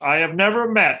I have never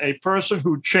met a person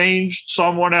who changed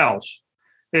someone else.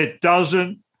 It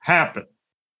doesn't happen.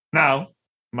 Now,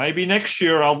 maybe next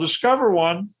year I'll discover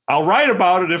one. I'll write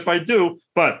about it if I do,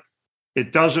 but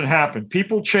it doesn't happen.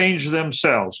 People change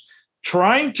themselves.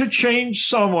 Trying to change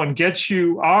someone gets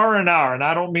you R&R, and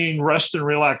I don't mean rest and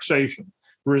relaxation,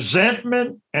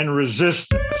 resentment and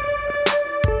resistance.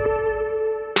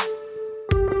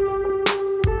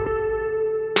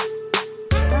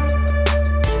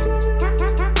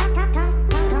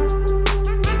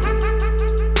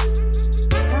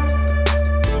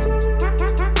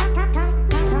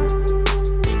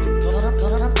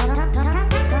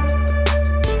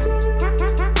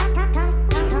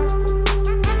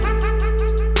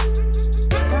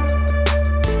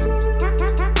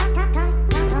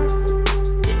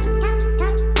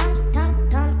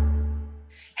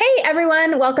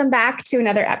 Welcome back to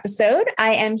another episode.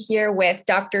 I am here with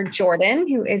Dr. Jordan,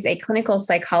 who is a clinical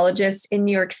psychologist in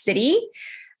New York City,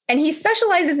 and he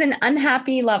specializes in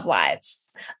unhappy love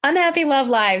lives. Unhappy love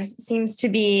lives seems to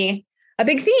be a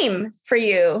big theme for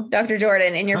you, Dr.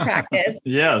 Jordan, in your practice.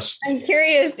 Yes. I'm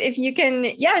curious if you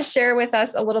can, share with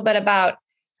us a little bit about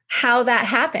how that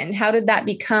happened. How did that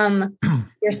become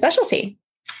your specialty?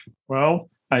 Well,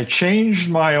 I changed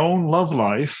my own love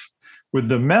life with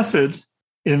the method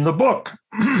in the book.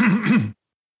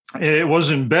 It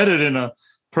was embedded in a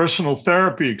personal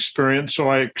therapy experience, so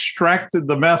I extracted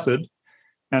the method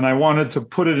and I wanted to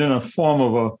put it in a form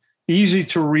of a easy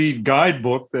to read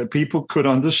guidebook that people could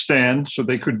understand so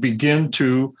they could begin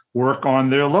to work on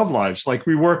their love lives like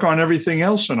we work on everything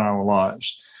else in our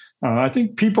lives. I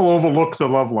think people overlook the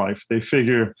love life. They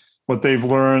figure what they've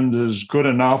learned is good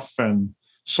enough and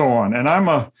so on. And I'm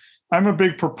a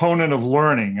big proponent of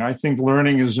learning. I think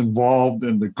learning is involved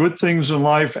in the good things in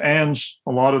life and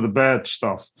a lot of the bad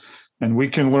stuff. And we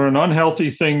can learn unhealthy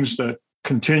things that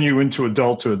continue into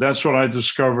adulthood. That's what I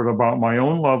discovered about my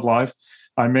own love life.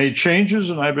 I made changes,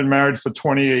 and I've been married for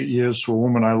 28 years to a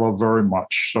woman I love very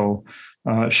much. So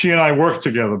she and I work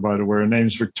together, by the way. Her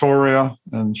name's Victoria,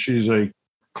 and she's a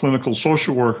clinical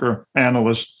social worker,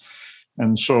 analyst.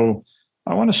 And so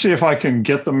I want to see if I can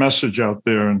get the message out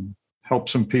there and help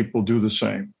some people do the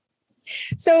same.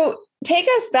 So take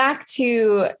us back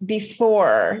to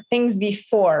things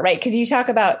before, right? Because you talk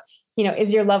about,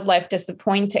 is your love life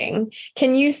disappointing?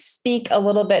 Can you speak a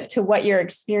little bit to what your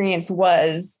experience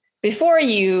was before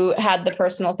you had the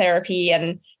personal therapy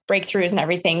and breakthroughs and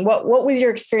everything? What was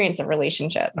your experience of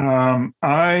relationship?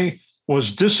 I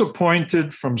was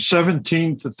disappointed from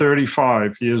 17 to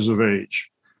 35 years of age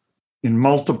in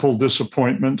multiple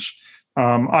disappointments.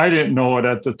 I didn't know it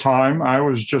at the time. I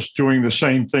was just doing the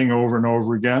same thing over and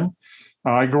over again.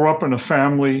 I grew up in a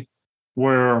family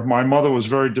where my mother was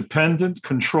very dependent,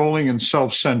 controlling, and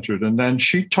self-centered. And then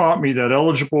she taught me that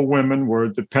eligible women were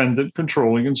dependent,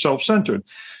 controlling, and self-centered.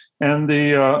 And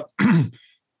the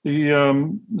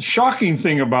shocking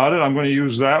thing about it, I'm going to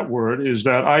use that word, is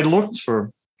that I looked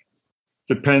for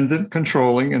dependent,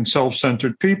 controlling, and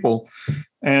self-centered people.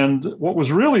 And what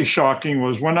was really shocking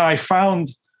was when I found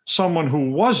someone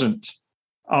who wasn't,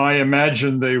 I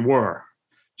imagined they were.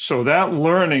 So that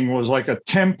learning was like a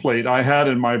template I had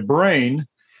in my brain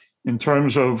in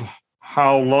terms of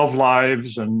how love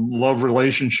lives and love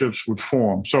relationships would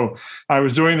form. So I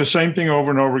was doing the same thing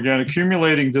over and over again,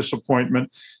 accumulating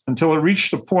disappointment until it reached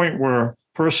the point where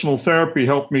personal therapy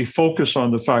helped me focus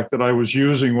on the fact that I was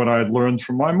using what I had learned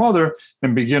from my mother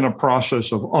and begin a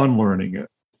process of unlearning it.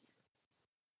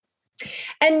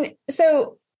 And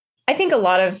so I think a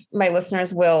lot of my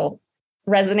listeners will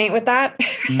resonate with that.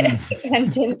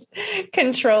 Dependent,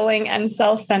 controlling, and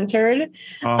self-centered.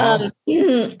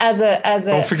 As a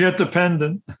don't forget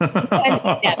dependent.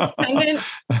 Yes, dependent,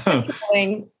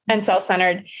 controlling, and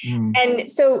self-centered. And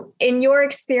so, in your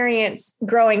experience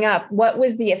growing up, what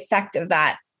was the effect of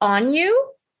that on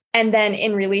you? And then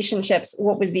in relationships,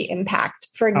 what was the impact?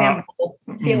 For example,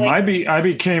 I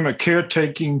became a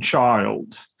caretaking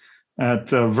child. At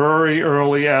very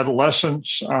early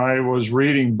adolescence, I was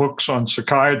reading books on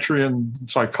psychiatry and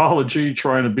psychology,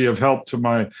 trying to be of help to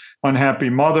my unhappy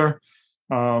mother,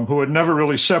 who had never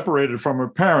really separated from her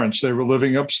parents. They were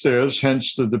living upstairs,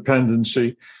 hence the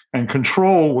dependency. And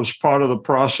control was part of the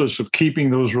process of keeping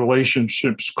those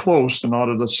relationships close in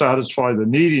order to satisfy the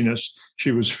neediness she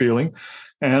was feeling.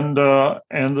 And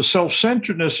the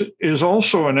self-centeredness is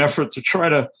also an effort to try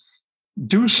to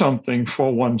do something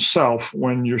for oneself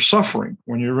when you're suffering,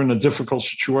 when you're in a difficult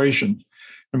situation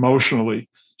emotionally.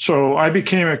 So I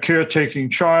became a caretaking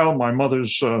child, my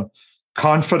mother's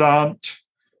confidant,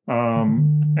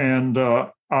 and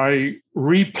I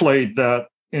replayed that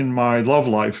in my love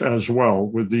life as well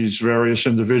with these various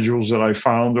individuals that I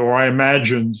found or I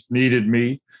imagined needed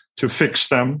me to fix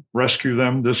them, rescue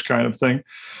them, this kind of thing.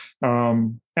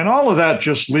 And all of that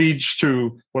just leads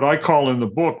to what I call in the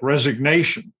book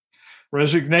resignation.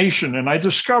 Resignation. And I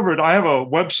discovered I have a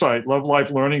website,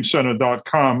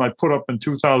 lovelifelearningcenter.com, I put up in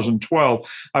 2012.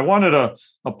 I wanted a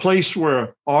place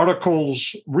where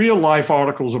articles, real life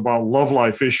articles about love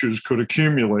life issues could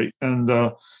accumulate. And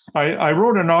I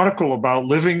wrote an article about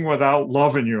living without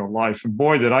love in your life. And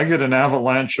boy, did I get an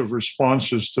avalanche of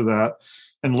responses to that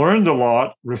and learned a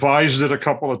lot, revised it a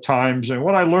couple of times. And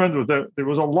what I learned was that there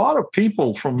was a lot of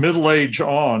people from middle age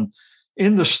on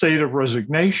in the state of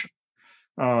resignation.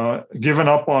 Given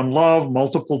up on love,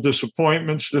 multiple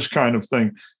disappointments, this kind of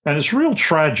thing. And it's real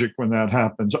tragic when that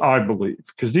happens, I believe,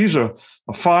 because these are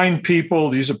fine people.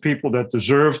 These are people that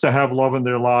deserve to have love in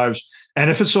their lives.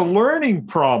 And if it's a learning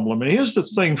problem, and here's the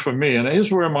thing for me, and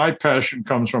here's where my passion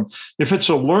comes from. If it's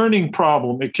a learning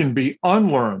problem, it can be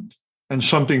unlearned and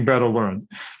something better learned.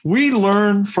 We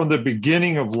learn from the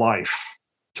beginning of life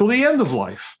till the end of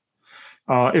life.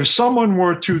 If someone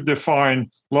were to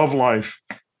define love life,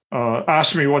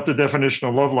 ask me what the definition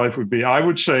of love life would be, I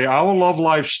would say our love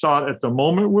life start at the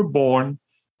moment we're born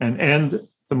and end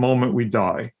the moment we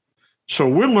die. So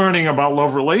we're learning about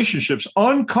love relationships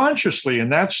unconsciously,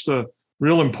 and that's the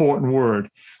real important word.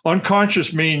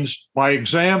 Unconscious means by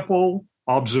example,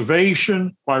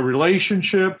 observation, by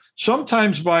relationship,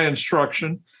 sometimes by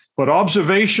instruction, but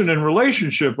observation and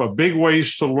relationship are big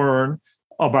ways to learn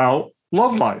about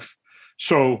love life.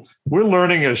 So we're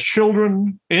learning as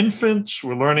children, infants,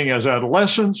 we're learning as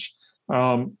adolescents,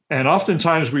 and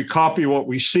oftentimes we copy what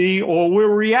we see or we're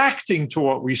reacting to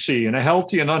what we see in a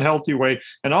healthy and unhealthy way.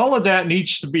 And all of that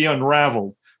needs to be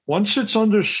unraveled. Once it's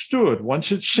understood,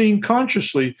 once it's seen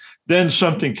consciously, then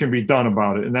something can be done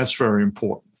about it. And that's very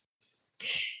important.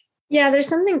 Yeah, there's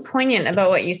something poignant about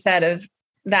what you said of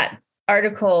that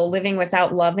article, Living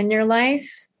Without Love in Your Life,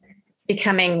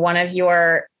 becoming one of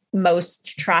your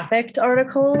most trafficked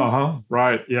articles.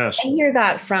 Right. Yes. I hear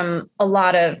that from a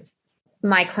lot of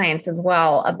my clients as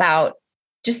well about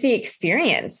just the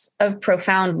experience of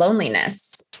profound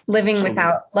loneliness, living Absolutely.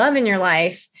 Without love in your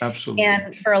life. Absolutely.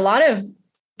 And for a lot of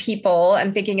people,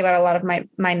 I'm thinking about a lot of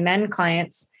my men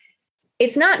clients,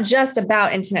 it's not just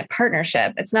about intimate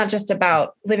partnership. It's not just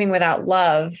about living without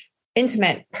love,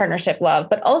 intimate partnership love,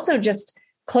 but also just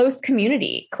close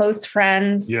community, close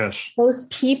friends, yes, close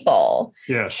people.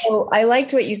 Yes. So I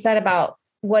liked what you said about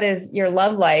what is your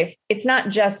love life. It's not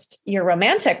just your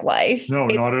romantic life. No,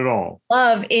 not at all.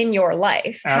 Love in your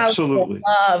life. Absolutely.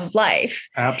 How to love life.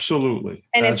 Absolutely.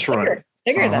 And that's it's bigger, right.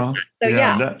 Bigger than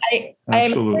that. So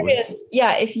I'm curious.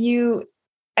 Yeah.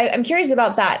 I'm curious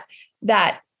about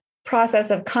that process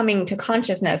of coming to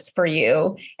consciousness for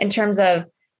you in terms of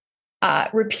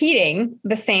repeating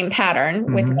the same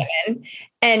pattern with women.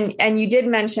 And you did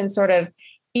mention sort of,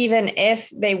 even if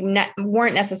they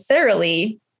weren't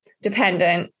necessarily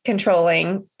dependent,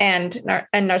 controlling, and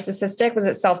narcissistic, was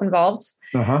it self-involved?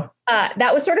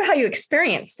 That was sort of how you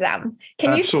experienced them.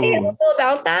 Can you say a little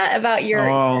about that, about your...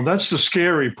 Oh, that's the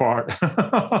scary part.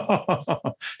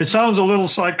 It sounds a little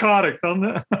psychotic, doesn't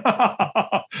it?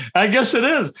 I guess it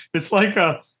is. It's like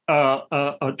a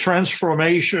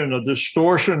transformation, a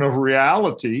distortion of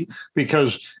reality,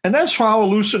 and that's how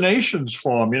hallucinations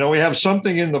form. We have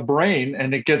something in the brain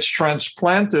and it gets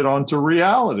transplanted onto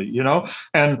reality,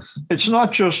 and it's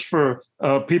not just for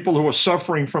people who are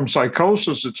suffering from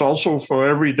psychosis. It's also for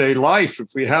everyday life. If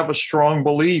we have a strong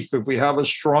belief, if we have a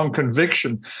strong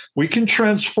conviction, we can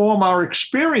transform our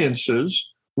experiences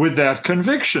with that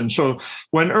conviction. So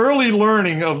when early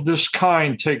learning of this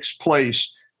kind takes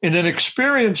place, in an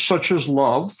experience such as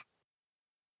love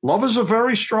is a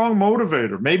very strong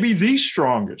motivator, maybe the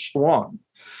strongest one.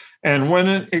 And when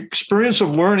an experience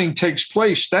of learning takes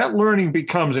place, that learning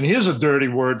becomes, and here's a dirty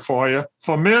word for you,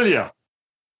 familiar.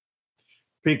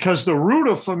 Because the root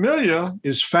of familiar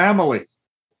is family.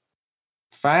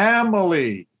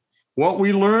 Family. What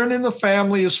we learn in the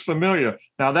family is familiar.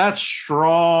 Now that's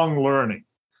strong learning,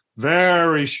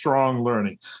 very strong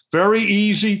learning, very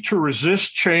easy to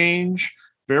resist change,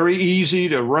 very easy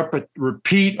to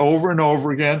repeat over and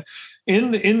over again.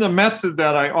 In the method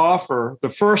that I offer, the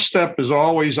first step is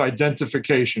always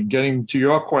identification. Getting to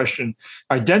your question,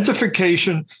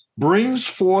 identification brings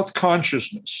forth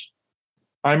consciousness.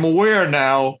 I'm aware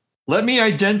now. Let me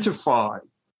identify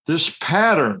this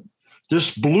pattern,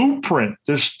 this blueprint,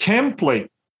 this template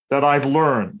that I've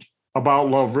learned about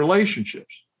love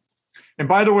relationships. And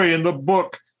by the way, in the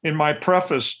book, in my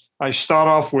preface, I start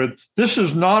off with, this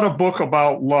is not a book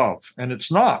about love, and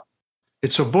it's not.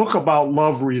 It's a book about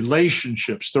love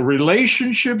relationships, the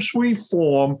relationships we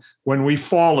form when we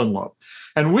fall in love.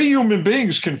 And we human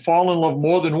beings can fall in love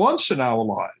more than once in our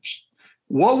lives.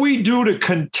 What we do to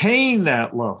contain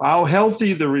that love, how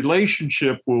healthy the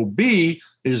relationship will be,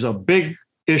 is a big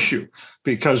issue,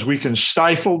 because we can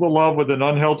stifle the love with an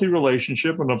unhealthy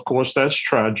relationship. And of course, that's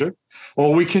tragic.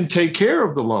 Or we can take care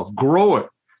of the love, grow it,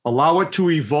 allow it to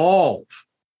evolve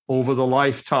over the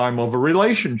lifetime of a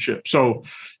relationship. So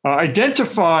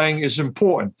identifying is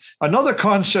important. Another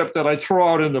concept that I throw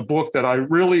out in the book that I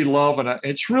really love, and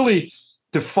it's really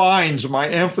defines my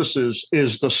emphasis,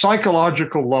 is the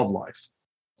psychological love life.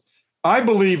 I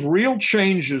believe real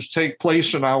changes take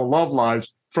place in our love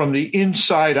lives from the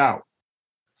inside out.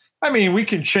 I mean, we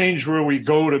can change where we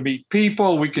go to meet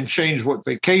people. We can change what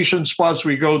vacation spots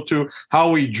we go to,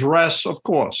 how we dress, of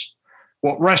course,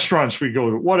 what restaurants we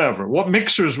go to, whatever, what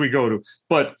mixers we go to.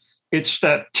 But it's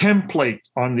that template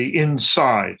on the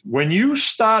inside. When you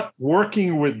start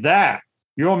working with that,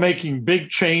 you're making big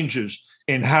changes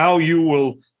in how you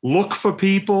will look for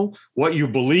people, what you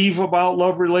believe about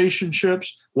love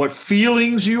relationships, what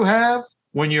feelings you have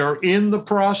when you're in the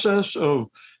process of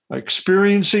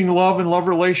experiencing love and love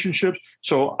relationships.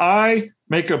 So I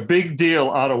make a big deal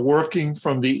out of working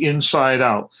from the inside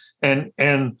out. And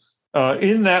in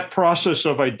that process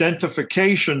of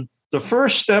identification, the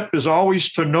first step is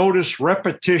always to notice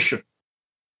repetition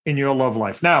in your love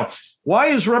life. Now, why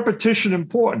is repetition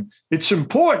important? It's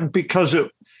important because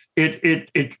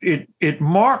it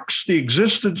marks the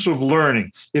existence of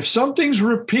learning. If something's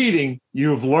repeating,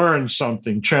 you've learned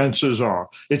something, chances are.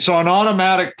 It's on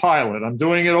automatic pilot. I'm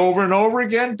doing it over and over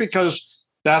again because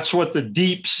that's what the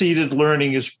deep-seated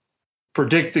learning is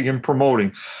predicting and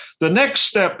promoting. The next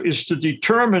step is to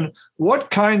determine what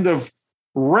kind of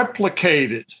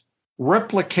replicated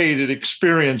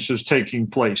experience is taking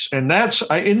place. And that's,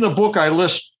 in the book, I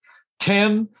list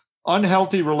 10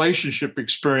 unhealthy relationship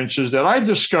experiences that I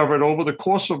discovered over the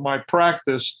course of my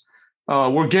practice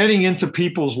were getting into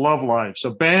people's love lives.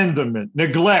 Abandonment,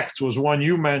 neglect was one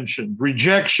you mentioned,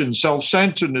 rejection,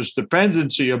 self-centeredness,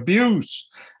 dependency, abuse,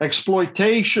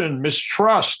 exploitation,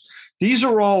 mistrust. These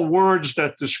are all words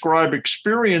that describe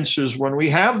experiences when we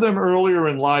have them earlier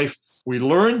in life. We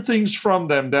learn things from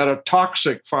them that are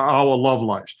toxic for our love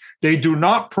lives. They do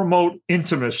not promote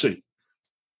intimacy.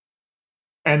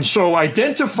 And so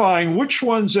identifying which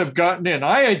ones have gotten in,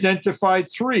 I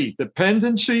identified 3: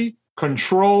 dependency,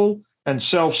 control, and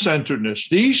self-centeredness.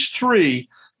 These 3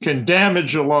 can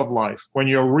damage your love life when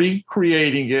you're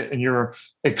recreating it and you're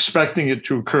expecting it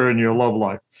to occur in your love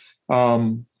life.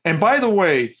 And by the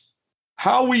way,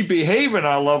 how we behave in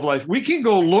our love life, we can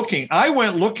go looking. I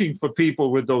went looking for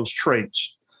people with those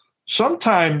traits.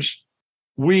 Sometimes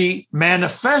we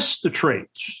manifest the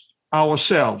traits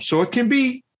ourselves. So it can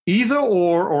be either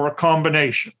or a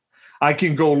combination. I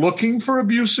can go looking for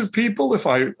abusive people if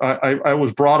I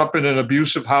was brought up in an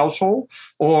abusive household,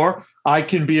 or I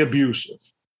can be abusive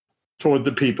toward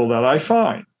the people that I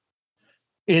find.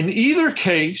 In either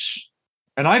case,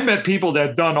 and I met people that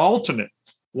have done alternate,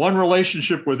 one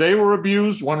relationship where they were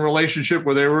abused, one relationship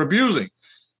where they were abusing.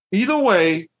 Either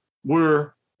way,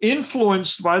 we're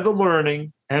influenced by the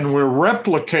learning and we're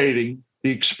replicating the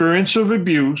experience of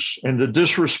abuse and the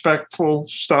disrespectful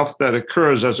stuff that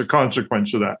occurs as a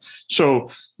consequence of that. So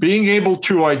being able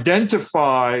to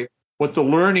identify what the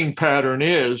learning pattern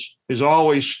is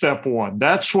always step one.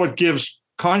 That's what gives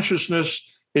consciousness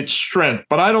its strength.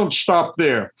 But I don't stop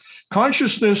there.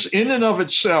 Consciousness in and of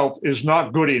itself is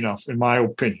not good enough, in my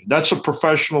opinion. That's a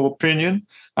professional opinion.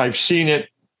 I've seen it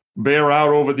bear out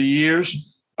over the years.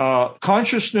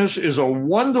 Consciousness is a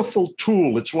wonderful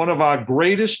tool. It's one of our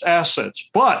greatest assets,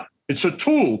 but it's a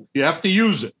tool. You have to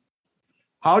use it.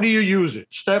 How do you use it?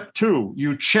 Step 2,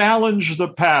 you challenge the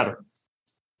pattern.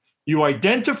 You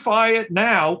identify it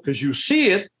now because you see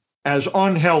it as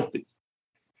unhealthy.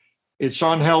 It's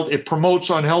unhealthy. It promotes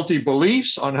unhealthy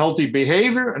beliefs, unhealthy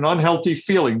behavior, and unhealthy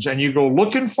feelings. And you go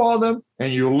looking for them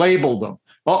and you label them.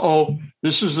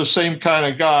 This is the same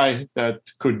kind of guy that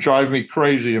could drive me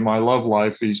crazy in my love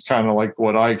life. He's kind of like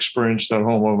what I experienced at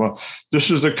home. This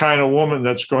is the kind of woman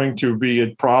that's going to be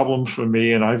a problem for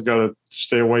me, and I've got to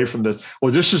stay away from this.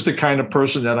 Or this is the kind of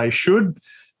person that I should,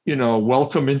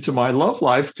 welcome into my love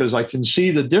life because I can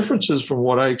see the differences from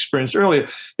what I experienced earlier.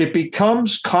 It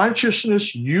becomes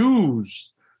consciousness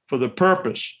used for the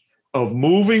purpose of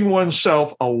moving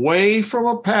oneself away from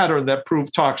a pattern that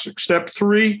proved toxic. Step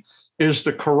 3 is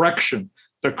the correction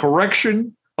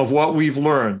of what we've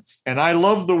learned. And I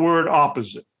love the word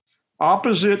opposite.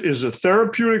 Opposite is a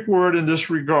therapeutic word in this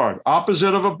regard.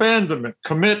 Opposite of abandonment,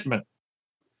 commitment.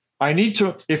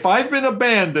 If I've been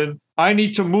abandoned, I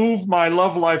need to move my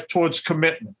love life towards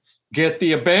commitment. Get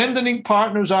the abandoning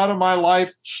partners out of my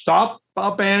life, stop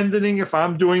abandoning if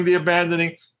I'm doing the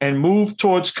abandoning, and move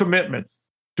towards commitment.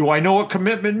 Do I know what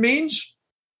commitment means?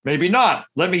 Maybe not.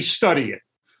 Let me study it.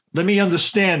 Let me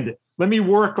understand it. Let me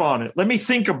work on it. Let me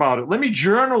think about it. Let me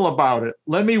journal about it.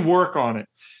 Let me work on it.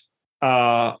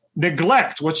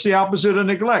 Neglect. What's the opposite of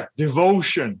neglect?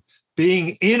 Devotion.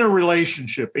 Being in a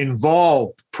relationship,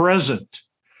 involved, present,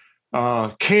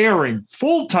 caring,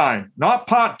 full-time, not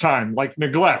part-time, like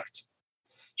neglect.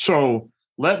 So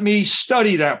let me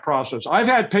study that process. I've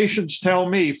had patients tell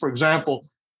me, for example,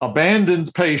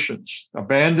 abandoned patients,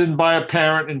 abandoned by a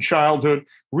parent in childhood,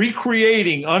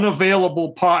 recreating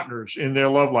unavailable partners in their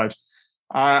love lives.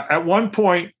 At one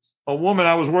point, a woman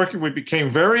I was working with became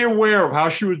very aware of how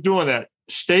she was doing that.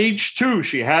 Stage 2,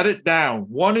 she had it down.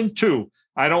 1 and 2.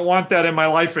 I don't want that in my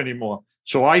life anymore.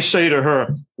 So I say to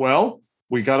her, well,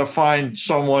 we got to find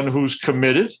someone who's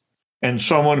committed and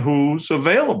someone who's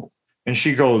available. And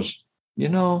she goes,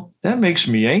 that makes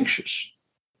me anxious.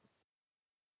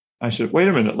 I said, wait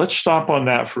a minute, let's stop on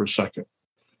that for a second.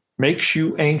 Makes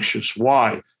you anxious.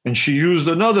 Why? And she used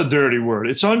another dirty word.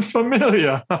 It's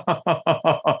unfamiliar.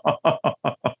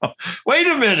 Wait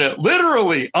a minute,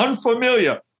 literally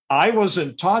unfamiliar. I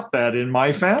wasn't taught that in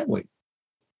my family.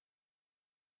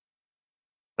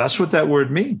 That's what that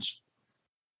word means.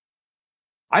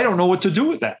 I don't know what to do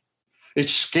with that.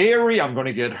 It's scary. I'm going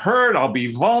to get hurt. I'll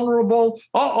be vulnerable.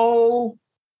 Uh-oh,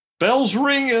 bell's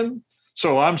ringing.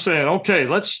 So I'm saying, okay,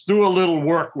 let's do a little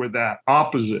work with that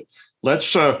opposite.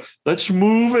 Let's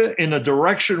move it in a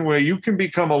direction where you can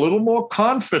become a little more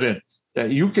confident that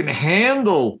you can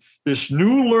handle this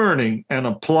new learning and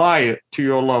apply it to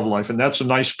your love life. And that's a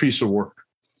nice piece of work.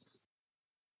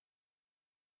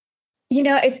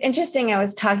 It's interesting. I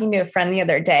was talking to a friend the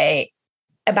other day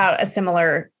about a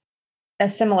similar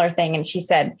thing. And she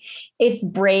said, it's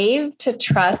brave to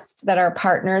trust that our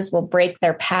partners will break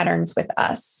their patterns with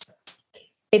us.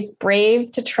 It's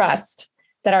brave to trust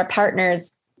that our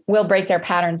partners will break their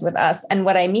patterns with us. And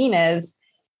what I mean is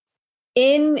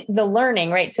in the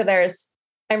learning, right? So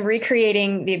I'm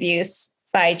recreating the abuse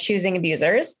by choosing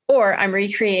abusers, or I'm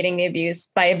recreating the abuse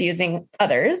by abusing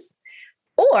others,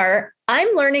 or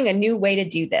I'm learning a new way to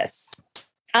do this.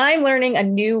 I'm learning a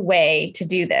new way to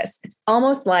do this. It's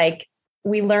almost like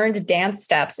we learned dance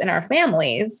steps in our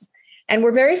families, and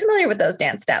we're very familiar with those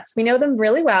dance steps. We know them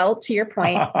really well, to your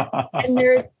point. And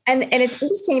it's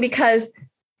interesting because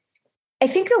I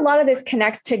think a lot of this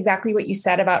connects to exactly what you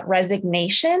said about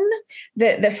resignation.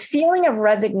 The feeling of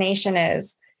resignation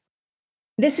is,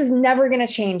 this is never going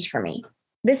to change for me.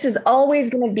 This is always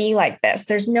going to be like this.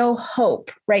 There's no hope,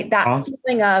 right? That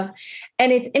feeling of,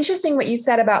 and it's interesting what you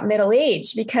said about middle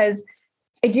age, because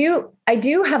I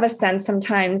do have a sense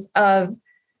sometimes of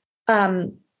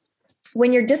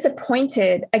when you're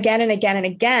disappointed again and again and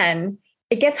again,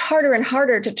 it gets harder and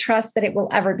harder to trust that it will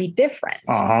ever be different.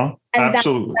 And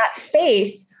absolutely. That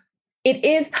faith, it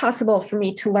is possible for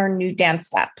me to learn new dance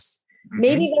steps. Mm-hmm.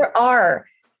 Maybe there are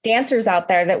dancers out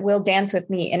there that will dance with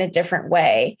me in a different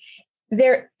way.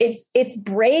 It's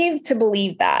brave to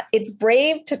believe that. It's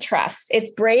brave to trust.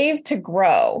 It's brave to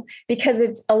grow, because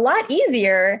it's a lot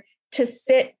easier to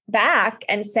sit back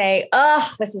and say,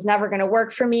 oh, this is never going to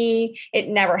work for me. It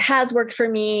never has worked for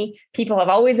me. People have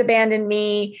always abandoned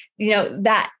me.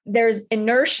 That there's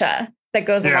inertia that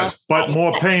goes along. But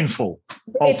more painful,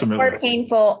 ultimately. It's more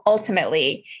painful,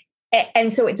 ultimately.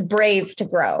 And so it's brave to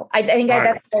grow. I think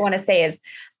that's what I want to say is,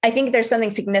 I think there's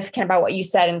something significant about what you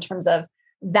said in terms of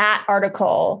that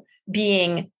article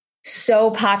being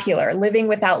so popular. Living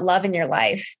Without Love in Your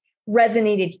Life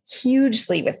resonated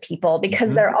hugely with people,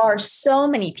 because there are so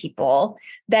many people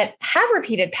that have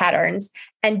repeated patterns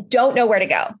and don't know where to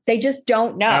go. They just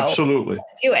don't know Absolutely. how to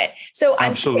do it. So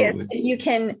I'm Absolutely. curious if you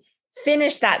can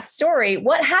finish that story.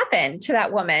 What happened to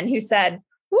that woman who said,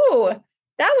 ooh,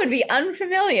 that would be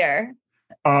unfamiliar?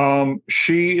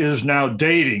 She is now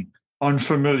dating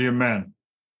unfamiliar men.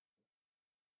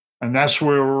 And that's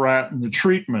where we're at in the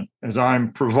treatment, as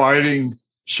I'm providing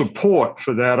support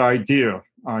for that idea.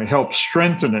 I help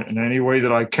strengthen it in any way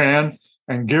that I can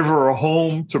and give her a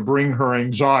home to bring her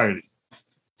anxiety,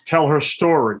 tell her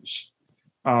stories,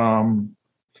 and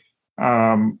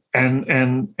to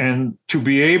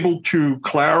be able to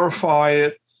clarify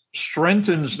it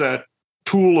strengthens that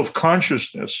tool of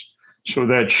consciousness so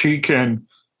that she can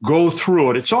go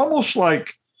through it. It's almost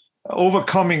like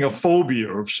overcoming a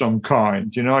phobia of some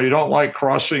kind. You don't like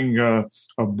crossing a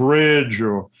bridge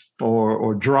or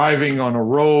driving on a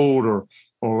road or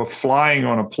flying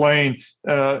on a plane.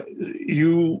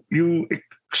 You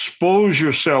expose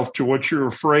yourself to what you're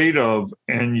afraid of,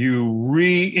 and you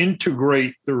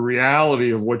reintegrate the reality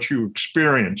of what you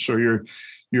experience. So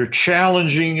you're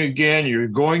challenging again, you're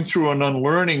going through an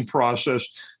unlearning process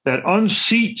that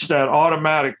unseats that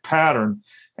automatic pattern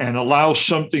and allows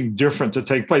something different to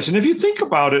take place. And if you think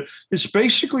about it, it's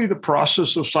basically the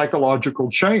process of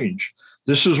psychological change.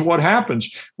 This is what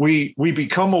happens. We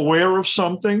become aware of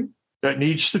something that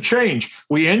needs to change.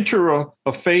 We enter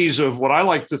a phase of what I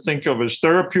like to think of as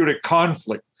therapeutic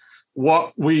conflict.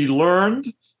 What we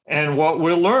learned and what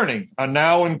we're learning are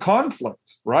now in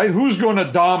conflict, right? Who's going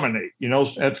to dominate?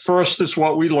 At first it's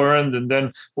what we learned, and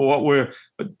then what we're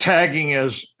tagging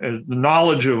as the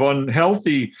knowledge of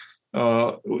unhealthy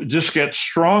just gets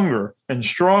stronger and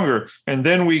stronger. And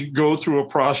then we go through a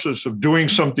process of doing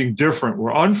something different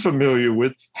we're unfamiliar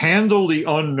with, handle the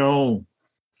unknown,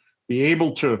 be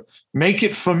able to make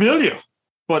it familiar.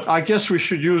 But I guess we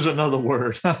should use another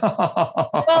word.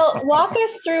 Well, walk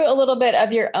us through a little bit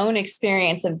of your own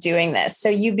experience of doing this. So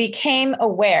you became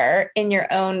aware in your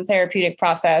own therapeutic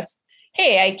process,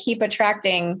 hey, I keep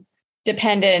attracting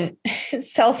dependent,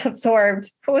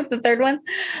 self-absorbed. What was the third one?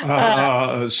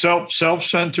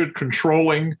 Self-centered,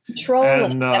 controlling,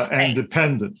 and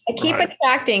dependent. I keep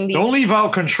attracting these. Don't leave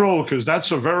out control, because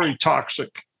that's a very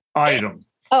toxic item.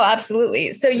 Oh,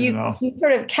 absolutely. So you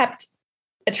sort of kept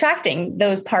attracting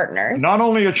those partners. Not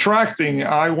only attracting,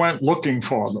 I went looking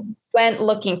for them.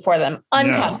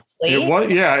 Unconsciously.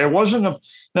 It wasn't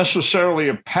necessarily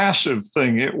a passive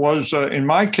thing. It was, in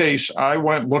my case, I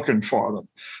went looking for them.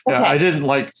 Okay. I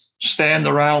didn't stand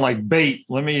around like bait.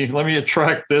 Let me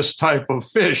attract this type of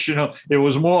fish. It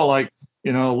was more like,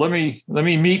 let me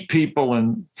meet people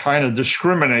and kind of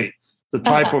discriminate the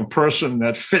type of person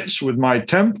that fits with my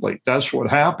template. That's what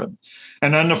happened.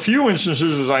 And in a few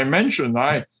instances, as I mentioned,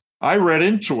 I read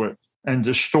into it and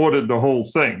distorted the whole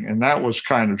thing. And that was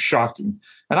kind of shocking.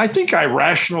 And I think I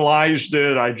rationalized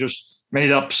it. I just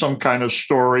made up some kind of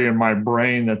story in my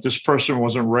brain that this person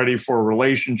wasn't ready for a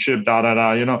relationship,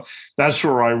 that's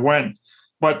where I went.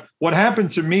 But what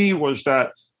happened to me was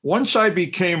that once I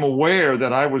became aware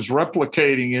that I was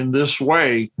replicating in this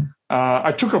way,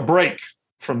 I took a break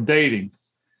from dating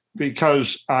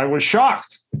because I was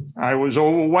shocked. I was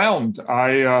overwhelmed.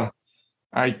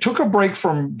 I took a break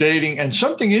from dating, and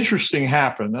something interesting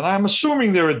happened. And I'm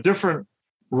assuming there are different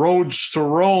roads to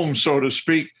Rome, so to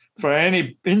speak, for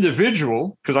any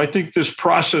individual, because I think this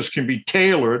process can be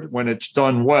tailored when it's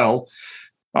done well.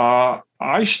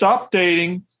 I stopped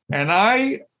dating, and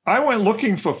I went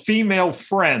looking for female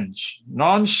friends,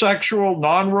 non-sexual,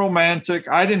 non-romantic.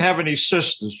 I didn't have any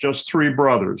sisters, just 3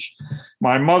 brothers.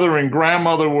 My mother and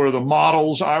grandmother were the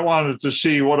models. I wanted to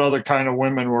see what other kind of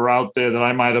women were out there that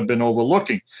I might have been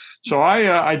overlooking. So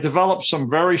I developed some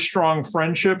very strong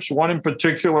friendships. One in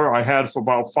particular I had for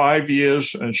about 5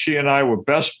 years, and she and I were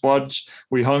best buds.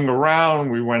 We hung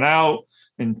around. We went out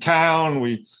in town.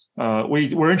 We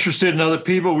were interested in other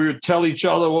people. We would tell each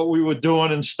other what we were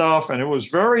doing and stuff. And it was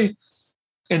very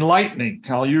enlightening.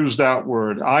 I'll use that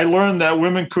word. I learned that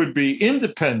women could be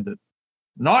independent,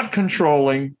 not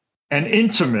controlling, and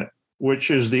intimate, which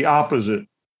is the opposite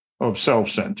of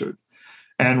self-centered.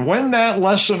 And when that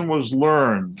lesson was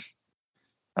learned,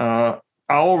 our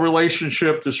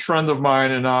relationship, this friend of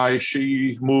mine and I,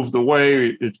 she moved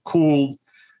away. It cooled.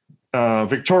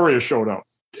 Victoria showed up.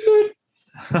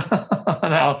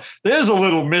 Now, there's a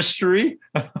little mystery.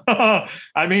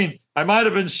 I mean, I might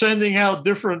have been sending out a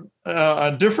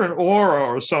different aura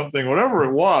or something, whatever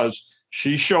it was.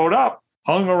 She showed up,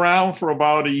 hung around for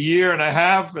about 1.5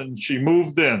 years, and she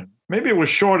moved in. Maybe it was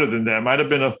shorter than that. It might have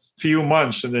been a few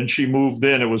months, and then she moved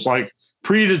in. It was like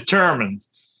predetermined.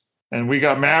 And we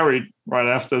got married right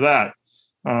after that.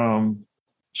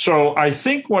 So I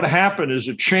think what happened is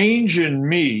a change in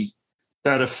me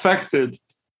that affected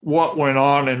what went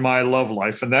on in my love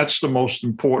life. And that's the most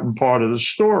important part of the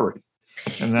story.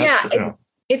 And that's,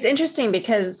 it's interesting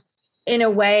because in a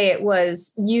way it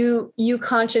was you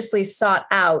consciously sought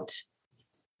out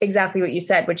exactly what you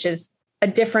said, which is a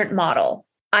different model.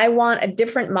 I want a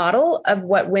different model of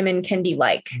what women can be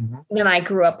like than I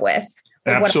grew up with.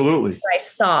 Absolutely. What I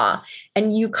saw.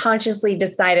 And you consciously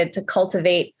decided to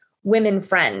cultivate women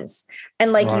friends.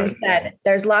 And like you said,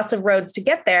 there's lots of roads to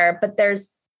get there, but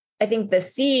I think the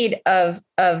seed of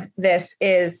this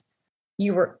is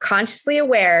you were consciously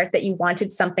aware that you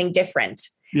wanted something different.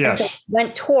 Yes. And so you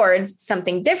went towards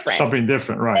something different. Something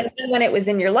different, right. And then when it was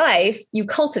in your life, you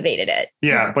cultivated it.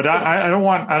 Yeah, but I don't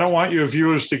want your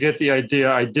viewers to get the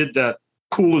idea I did that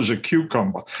cool as a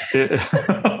cucumber.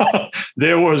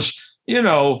 There was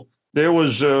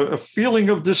a feeling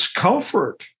of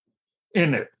discomfort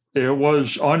in it. There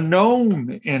was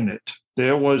unknown in it.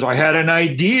 I had an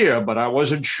idea, but I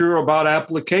wasn't sure about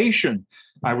application.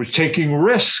 I was taking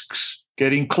risks,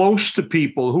 getting close to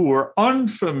people who were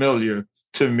unfamiliar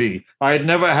to me. I had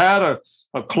never had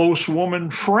a close woman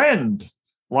friend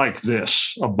like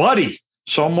this, a buddy,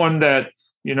 someone that,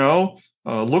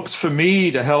 looked for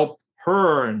me to help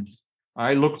her, and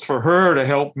I looked for her to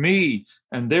help me.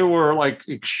 And there were like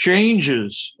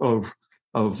exchanges of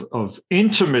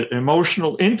intimate,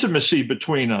 emotional intimacy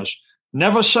between us.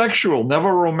 Never sexual,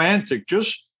 never romantic,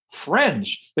 just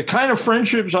friends. The kind of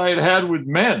friendships I had had with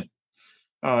men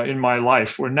in my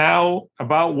life were now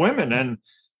about women. And,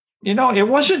 it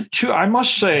wasn't I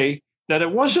must say that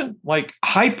it wasn't like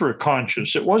hyper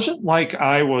conscious. It wasn't like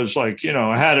I was like,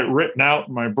 I had it written out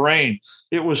in my brain.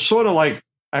 It was sort of like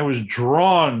I was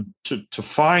drawn to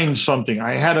find something.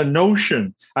 I had a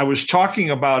notion. I was talking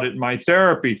about it in my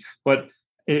therapy, but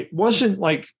it wasn't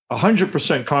like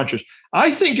 100% conscious.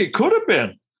 I think it could have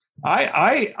been.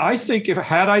 I think if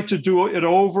had I to do it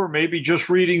over, maybe just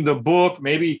reading the book,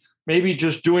 maybe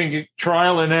just doing it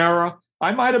trial and error,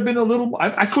 I might have been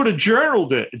I could have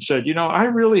journaled it and said, I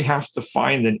really have to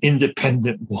find an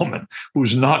independent woman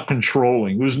who's not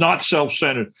controlling, who's not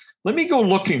self-centered. Let me go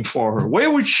looking for her.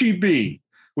 Where would she be?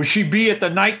 Would she be at the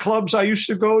nightclubs I used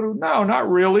to go to? No, not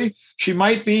really. She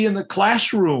might be in the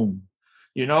classroom.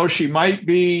 She might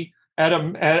be at a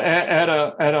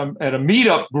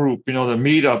meetup group, the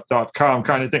meetup.com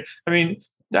kind of thing. I mean,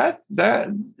 that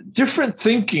different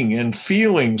thinking and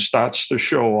feeling starts to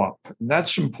show up, and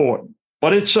that's important.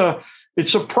 But it's a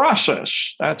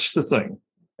process. That's the thing.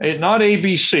 Not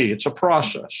ABC. It's a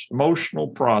process, emotional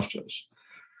process.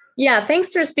 Yeah,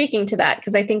 thanks for speaking to that,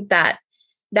 because I think that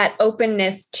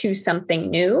openness to something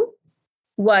new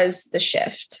was the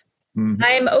shift. Mm-hmm.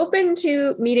 I'm open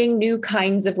to meeting new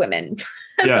kinds of women.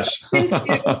 Yes.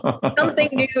 Something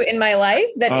new in my life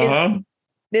that is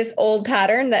this old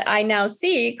pattern that I now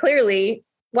see clearly.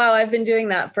 Wow, I've been doing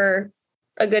that for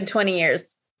a good 20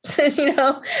 years. Right.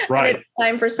 And it's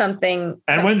time for something.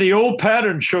 And when the old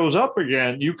pattern shows up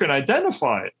again, you can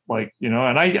identify it. Like, and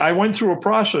I went through a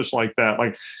process like that.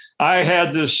 Like I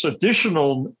had this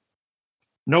additional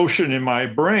notion in my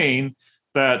brain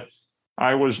that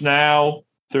I was now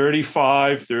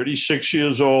 35, 36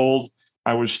 years old.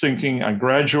 I was thinking I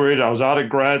graduated. I was out of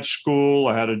grad school.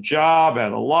 I had a job,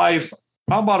 had a life.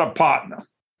 How about a partner?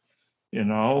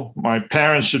 My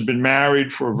parents had been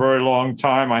married for a very long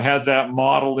time. I had that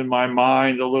model in my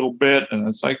mind a little bit. And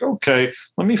it's like, okay,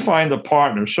 let me find a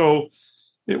partner. So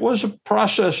it was a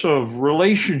process of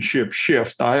relationship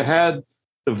shift. I had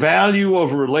the value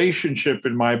of relationship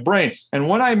in my brain. And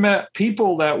when I met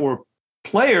people that were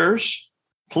players,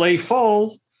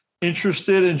 playful,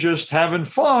 interested in just having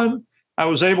fun, I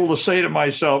was able to say to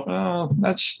myself, oh,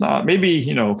 that's not, maybe,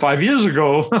 5 years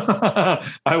ago,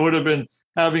 I would have been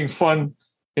having fun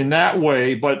in that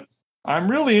way. But I'm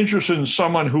really interested in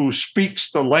someone who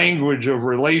speaks the language of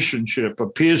relationship,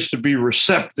 appears to be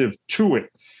receptive to it.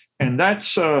 And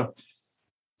that's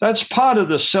part of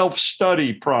the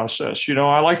self-study process.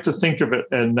 I like to think of it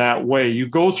in that way. You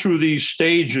go through these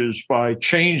stages by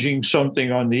changing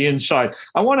something on the inside.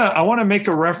 I want to make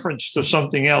a reference to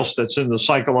something else that's in the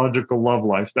psychological love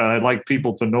life that I'd like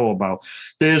people to know about.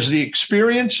 There's the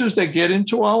experiences that get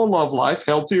into our love life,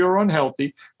 healthy or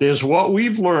unhealthy. There's what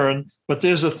we've learned, but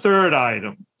there's a third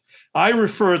item. I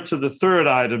refer to the third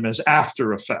item as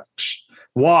after effects.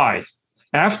 Why?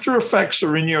 After effects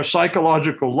are in your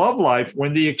psychological love life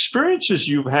when the experiences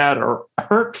you've had are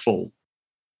hurtful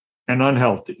and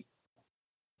unhealthy.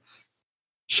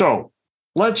 So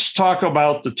let's talk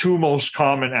about the two most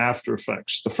common after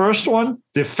effects. The first one,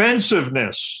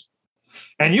 defensiveness.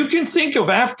 And you can think of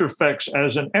after effects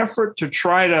as an effort to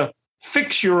try to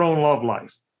fix your own love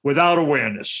life without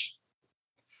awareness.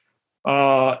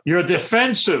 You're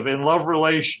defensive in love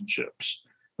relationships,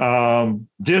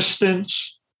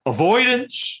 distance,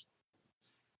 avoidance,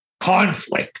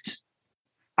 conflict.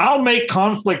 I'll make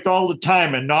conflict all the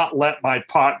time and not let my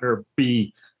partner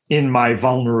be in my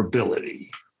vulnerability.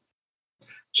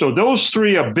 So those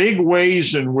three are big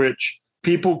ways in which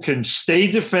people can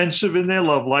stay defensive in their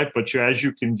love life, but as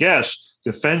you can guess,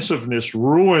 defensiveness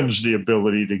ruins the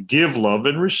ability to give love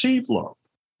and receive love.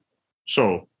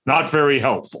 So not very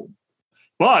helpful.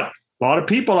 But a lot of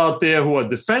people out there who are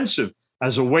defensive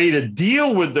as a way to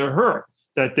deal with the hurt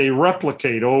that they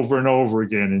replicate over and over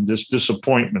again in this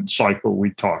disappointment cycle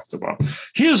we talked about.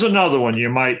 Here's another one you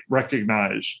might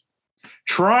recognize.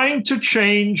 Trying to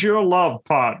change your love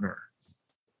partner.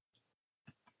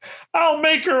 I'll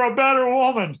make her a better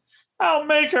woman. I'll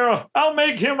make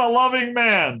him a loving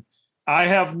man. I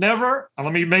have never, and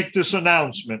let me make this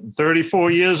announcement, in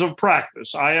 34 years of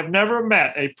practice, I have never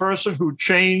met a person who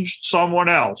changed someone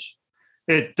else.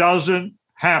 It doesn't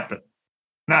happen.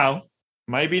 Now,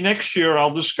 maybe next year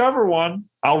I'll discover one.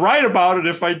 I'll write about it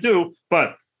if I do,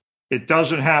 but it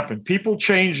doesn't happen. People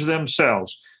change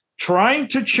themselves. Trying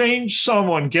to change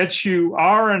someone gets you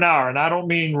R&R, and I don't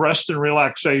mean rest and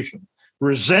relaxation,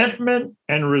 resentment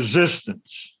and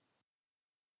resistance.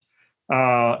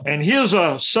 And here's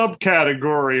a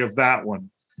subcategory of that one: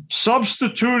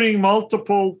 substituting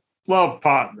multiple love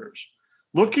partners,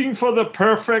 looking for the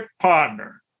perfect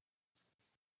partner.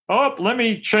 Oh, let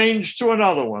me change to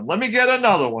another one. Let me get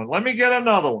another one. Let me get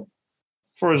another one,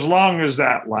 for as long as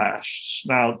that lasts.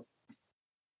 Now,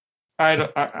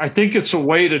 I think it's a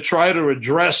way to try to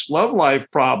address love life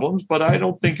problems, but I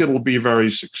don't think it'll be very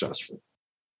successful,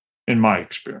 in my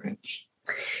experience.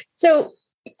 So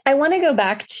I want to go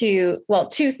back to, well,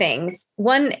 two things.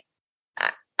 One,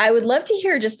 I would love to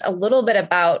hear just a little bit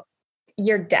about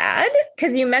your dad,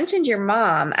 because you mentioned your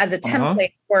mom as a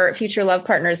template for future love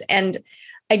partners. And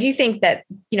I do think that,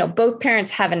 both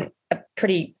parents have a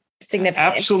pretty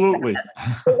significant. Absolutely.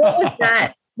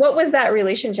 What was that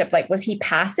relationship like? Was he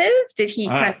passive? Did he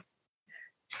kind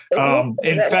of?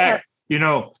 In fact,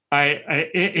 I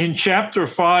in chapter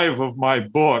 5 of my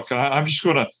book, I'm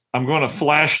going to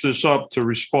flash this up to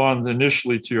respond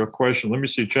initially to your question. Let me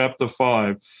see, chapter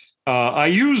 5. I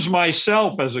use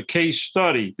myself as a case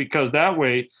study because that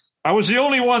way I was the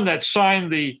only one that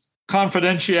signed the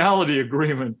confidentiality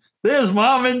agreement. There's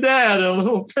mom and dad in a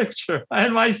little picture,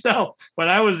 and myself when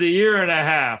I was a year and a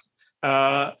half.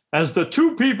 As the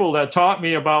two people that taught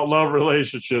me about love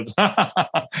relationships.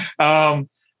 Dad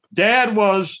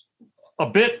was a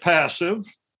bit passive.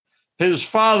 His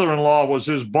father-in-law was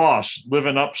his boss,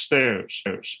 living upstairs.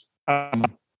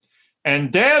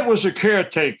 And Dad was a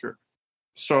caretaker.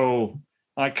 So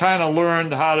I kind of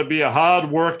learned how to be a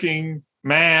hardworking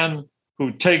man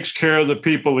who takes care of the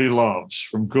people he loves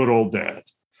from good old Dad.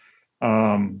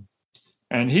 And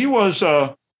he was...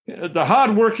 the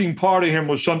hardworking part of him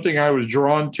was something I was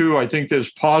drawn to. I think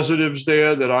there's positives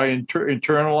there that I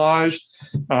internalized.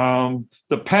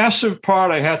 The passive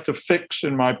part I had to fix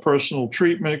in my personal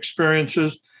treatment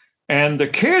experiences. And the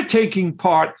caretaking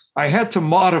part, I had to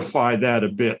modify that a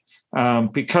bit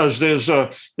because there's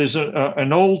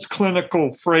an old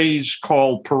clinical phrase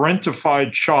called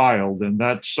parentified child, and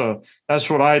that's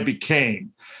what I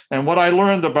became. And what I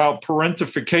learned about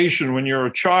parentification when you're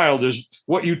a child is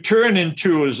what you turn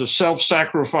into is a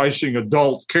self-sacrificing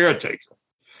adult caretaker.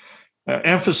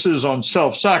 Emphasis on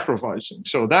self-sacrificing.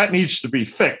 So that needs to be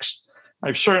fixed.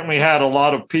 I've certainly had a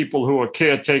lot of people who are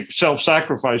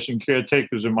self-sacrificing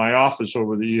caretakers in my office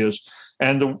over the years.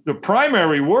 And the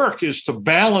primary work is to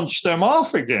balance them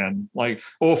off again,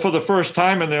 or for the first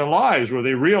time in their lives where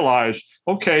they realize,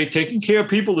 okay, taking care of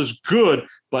people is good,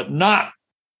 but not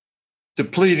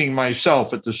depleting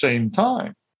myself at the same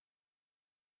time.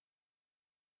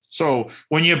 So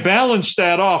when you balance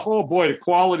that off, oh boy, the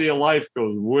quality of life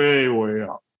goes way, way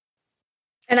up.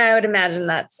 And I would imagine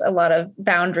that's a lot of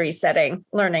boundary setting,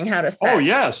 learning how to set. Oh,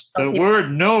 yes. The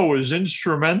word no is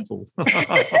instrumental.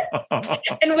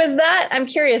 And was that, I'm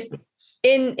curious,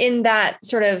 in that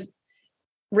sort of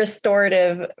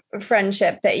restorative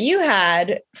friendship that you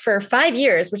had for 5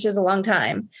 years, which is a long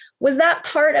time, was that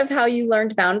part of how you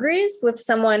learned boundaries with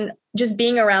someone, just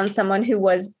being around someone who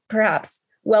was perhaps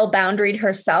well boundaried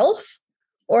herself?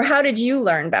 Or how did you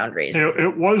learn boundaries?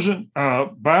 It wasn't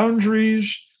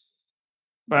boundaries,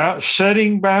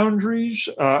 setting boundaries.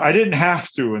 I didn't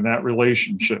have to in that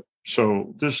relationship.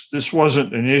 So this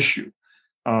wasn't an issue.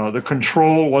 The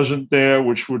control wasn't there,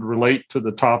 which would relate to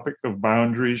the topic of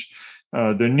boundaries.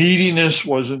 The neediness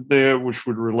wasn't there, which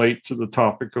would relate to the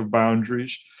topic of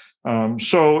boundaries.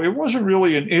 So it wasn't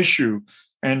really an issue.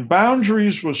 And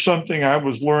boundaries was something I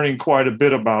was learning quite a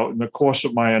bit about in the course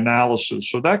of my analysis.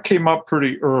 So that came up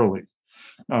pretty early.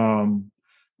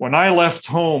 When I left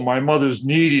home, my mother's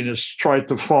neediness tried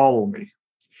to follow me.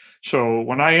 So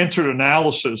when I entered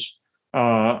analysis,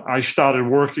 I started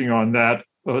working on that,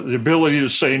 the ability to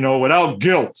say no without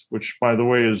guilt, which, by the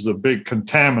way, is the big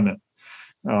contaminant.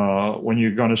 When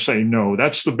you're going to say no.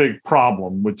 That's the big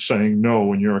problem with saying no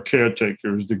when you're a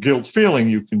caretaker, is the guilt feeling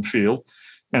you can feel.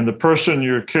 And the person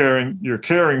you're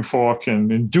caring for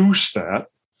can induce that,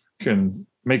 can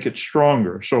make it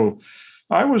stronger. So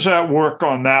I was at work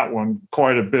on that one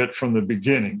quite a bit from the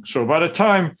beginning. So by the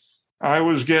time I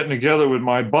was getting together with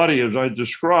my buddy, as I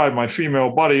described, my female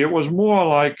buddy, it was more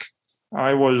like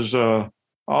I was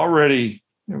already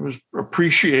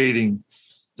appreciating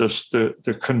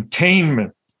the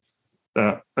containment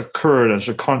that occurred as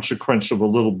a consequence of a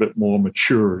little bit more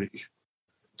maturity.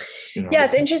 Yeah,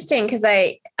 it's interesting because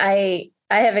I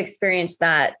have experienced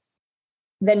that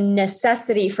the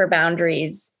necessity for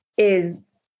boundaries is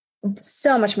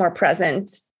so much more present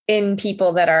in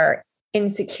people that are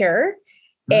insecure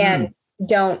and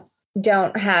don't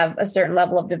have a certain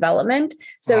level of development.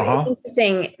 So it's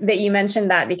interesting that you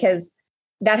mentioned that, because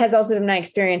that has also been my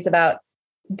experience about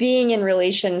being in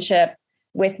relationship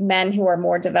with men who are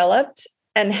more developed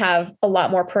and have a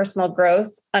lot more personal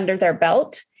growth under their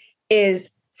belt,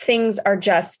 is things are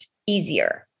just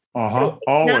easier. So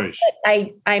always.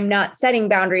 I'm not setting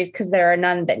boundaries because there are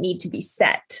none that need to be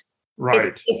set.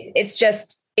 Right. It's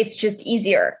just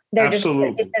easier. There just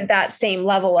isn't that same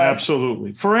level of.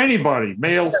 Absolutely. For anybody,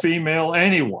 male, female,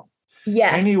 anyone.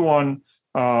 Yes. Anyone,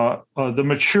 the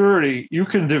maturity, you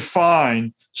can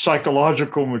define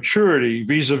psychological maturity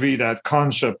vis-a-vis that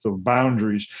concept of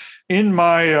boundaries. In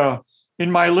my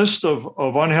list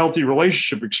of unhealthy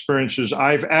relationship experiences,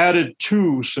 I've added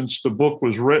 2 since the book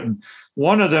was written.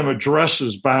 One of them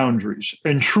addresses boundaries.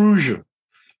 Intrusion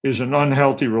is an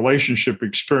unhealthy relationship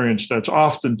experience that's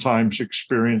oftentimes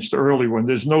experienced early when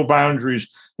there's no boundaries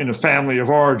in a family of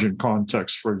origin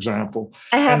context, for example.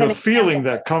 And the feeling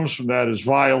that comes from that is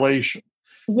violation.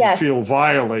 Yes. You feel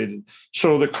violated.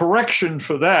 So the correction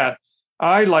for that,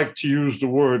 I like to use the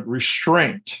word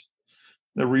restraint.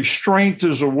 The restraint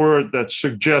is a word that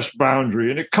suggests boundary,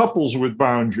 and it couples with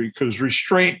boundary, because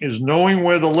restraint is knowing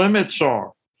where the limits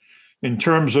are in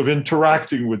terms of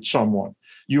interacting with someone.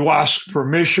 You ask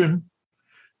permission,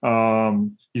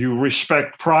 you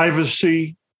respect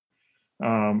privacy,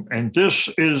 and this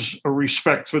is a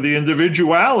respect for the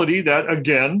individuality that,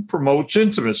 again, promotes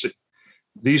intimacy.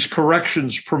 These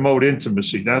corrections promote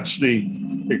intimacy. That's the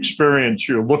experience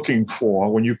you're looking for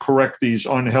when you correct these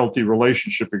unhealthy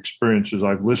relationship experiences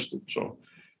I've listed. So,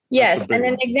 yes. And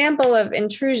an example of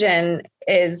intrusion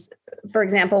is, for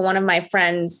example, one of my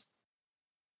friends,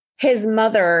 his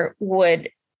mother would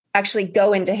actually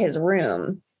go into his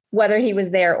room, whether he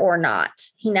was there or not.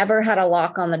 He never had a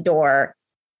lock on the door.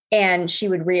 And she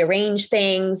would rearrange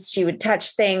things. She would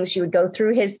touch things. She would go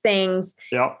through his things.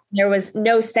 Yep. There was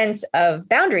no sense of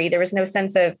boundary. There was no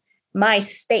sense of my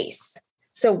space.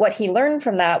 So what he learned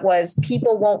from that was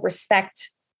people won't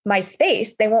respect my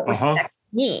space. They won't respect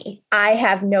me. I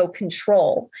have no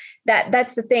control.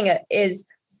 That's the thing, is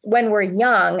when we're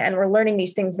young and we're learning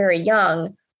these things very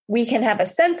young, we can have a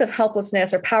sense of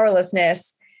helplessness or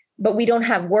powerlessness, but we don't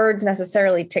have words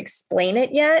necessarily to explain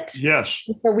it yet. Yes.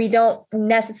 So we don't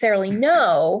necessarily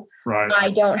know. Right. I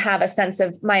don't have a sense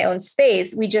of my own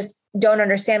space. We just don't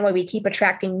understand why we keep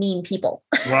attracting mean people.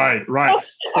 Right.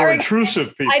 Or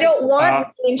intrusive people. I don't want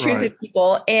intrusive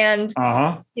people. And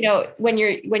when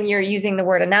you're using the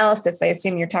word analysis, I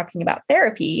assume you're talking about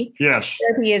therapy. Yes.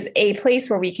 Therapy is a place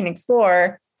where we can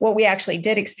explore what we actually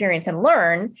did experience and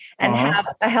learn, and have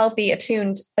a healthy,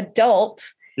 attuned adult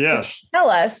tell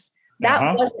us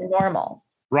that wasn't normal.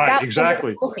 Right, that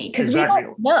exactly. Because we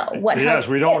don't know what. Yes,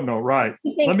 we don't know. Right.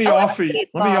 Let me offer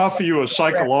you a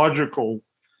psychological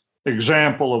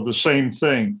example of the same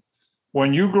thing.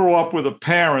 When you grow up with a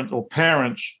parent or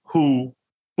parents who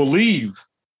believe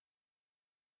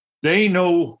they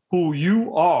know who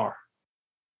you are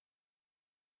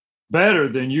better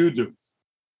than you do,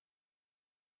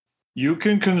 you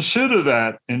can consider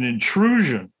that an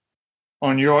intrusion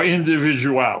on your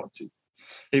individuality.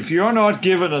 If you're not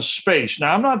given a space,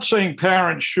 now I'm not saying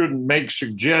parents shouldn't make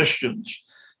suggestions,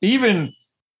 even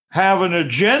have an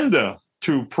agenda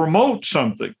to promote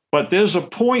something, but there's a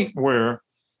point where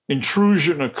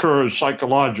intrusion occurs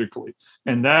psychologically,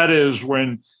 and that is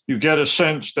when you get a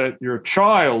sense that your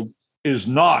child is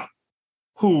not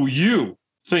who you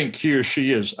think he or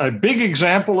she is. A big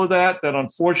example of that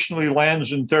unfortunately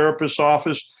lands in therapist's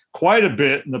office quite a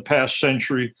bit in the past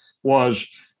century was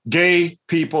gay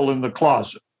people in the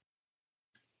closet.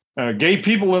 Gay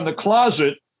people in the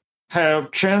closet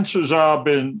have, chances are,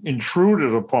 been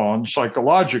intruded upon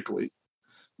psychologically.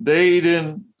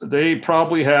 They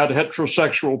probably had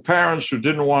heterosexual parents who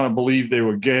didn't want to believe they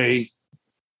were gay.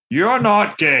 You're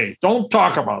not gay. Don't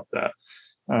talk about that.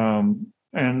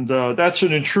 And that's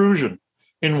an intrusion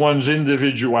in one's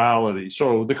individuality.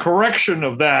 So the correction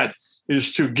of that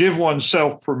is to give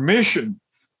oneself permission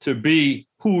to be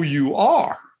who you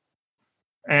are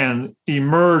and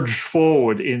emerge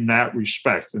forward in that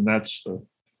respect. And that's the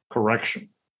correction.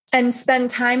 And spend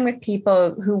time with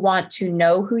people who want to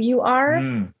know who you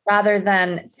are rather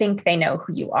than think they know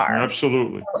who you are.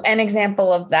 Absolutely. An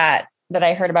example of that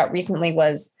I heard about recently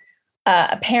was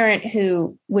a parent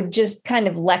who would just kind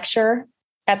of lecture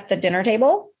at the dinner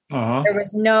table. There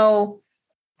was no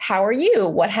how are you?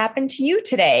 What happened to you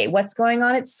today? What's going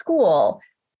on at school?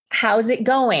 How's it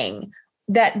going?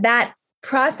 That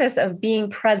process of being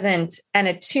present and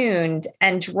attuned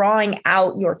and drawing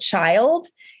out your child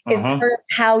is part of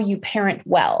how you parent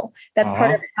well. That's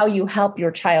part of how you help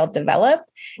your child develop.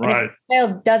 And if the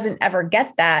child doesn't ever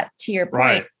get that, to your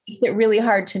point, it's really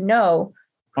hard to know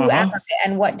who am I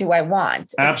and what do I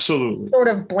want. Absolutely. Sort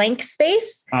of blank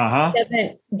space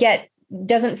doesn't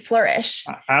flourish.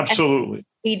 Absolutely.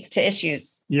 Leads to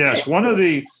issues. Yes.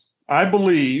 I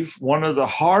believe one of the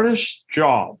hardest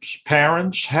jobs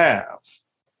parents have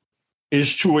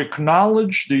is to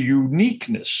acknowledge the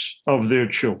uniqueness of their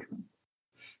children.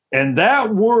 And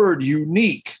that word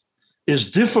unique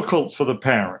is difficult for the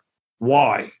parent.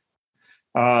 Why?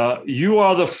 You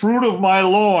are the fruit of my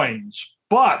loins,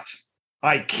 but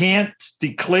I can't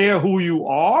declare who you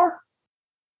are?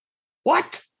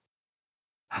 What?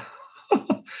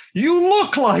 You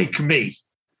look like me,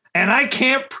 and I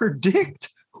can't predict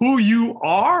who you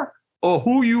are or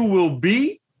who you will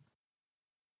be?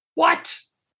 What?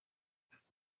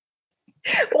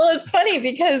 Well, it's funny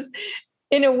because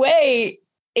in a way,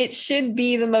 it should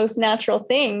be the most natural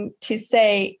thing to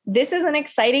say, this is an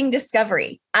exciting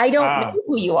discovery. I don't know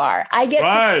who you are. I get to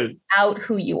find out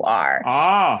who you are.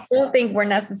 I don't think we're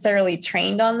necessarily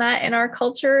trained on that in our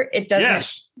culture. It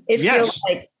doesn't. It feels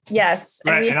like, yes.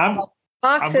 And we have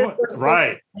boxes we're supposed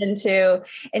to get into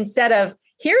instead of,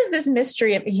 here's this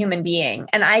mystery of a human being,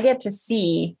 and I get to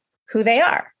see who they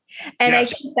are. And I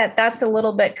think that that's a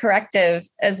little bit corrective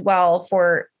as well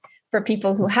for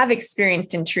people who have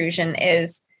experienced intrusion,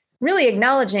 is really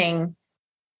acknowledging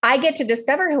I get to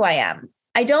discover who I am.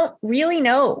 I don't really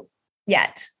know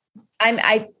yet. I've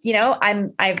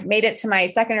made it to my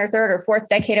second or third or fourth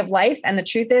decade of life. And the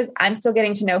truth is I'm still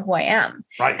getting to know who I am.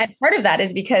 Right. And part of that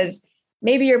is because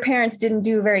maybe your parents didn't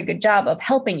do a very good job of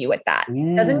helping you with that.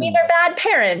 Doesn't mean they're bad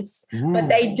parents, but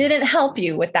they didn't help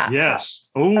you with that. Yes.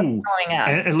 Growing up.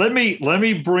 And let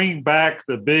me bring back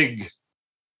the big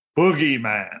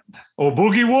boogeyman or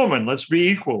boogie woman. Let's be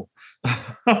equal.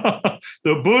 The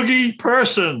boogie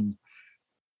person.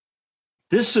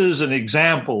 This is an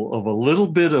example of a little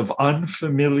bit of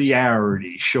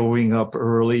unfamiliarity showing up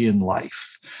early in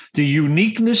life. The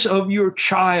uniqueness of your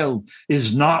child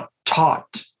is not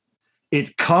taught.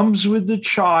 It comes with the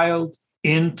child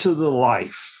into the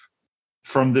life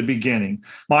from the beginning.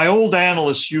 My old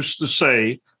analyst used to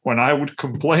say, when I would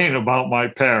complain about my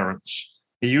parents,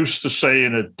 he used to say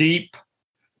in a deep,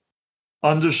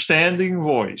 understanding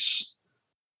voice,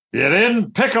 "You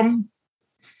didn't pick 'em."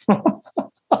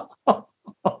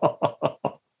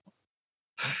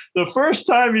 The first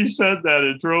time he said that,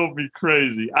 it drove me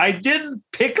crazy. I didn't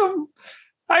pick 'em.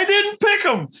 I didn't pick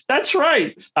 'em. That's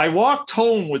right. I walked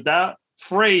home with that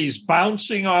phrase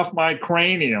bouncing off my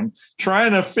cranium,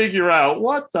 trying to figure out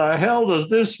what the hell does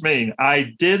this mean?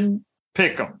 I didn't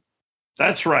pick 'em.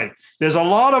 That's right. There's a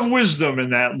lot of wisdom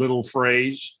in that little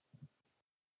phrase.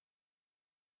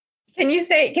 Can you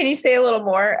say a little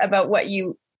more about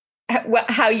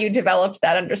how you developed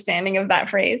that understanding of that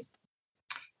phrase?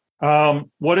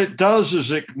 What it does is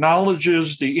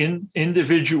acknowledges the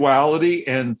individuality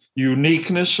and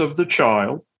uniqueness of the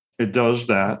child. It does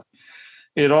that.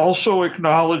 It also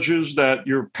acknowledges that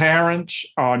your parents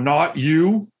are not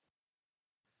you.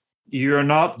 You're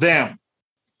not them.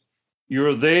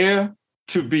 You're there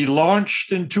to be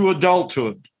launched into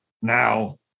adulthood.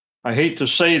 Now, I hate to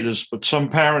say this, but some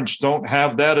parents don't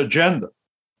have that agenda.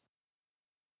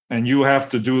 And you have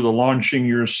to do the launching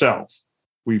yourself.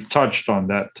 We've touched on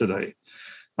that today.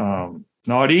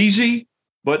 Not easy,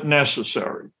 but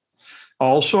necessary.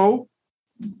 Also,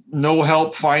 no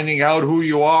help finding out who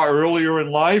you are earlier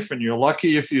in life, and you're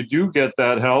lucky if you do get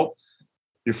that help.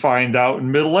 You find out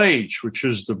in middle age, which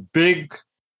is the big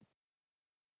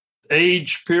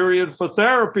age period for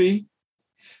therapy.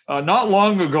 Not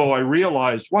long ago, I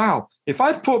realized, wow, if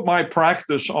I put my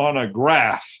practice on a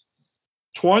graph,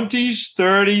 20s,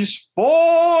 30s,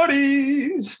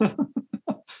 40s,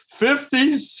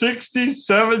 50s, 60s,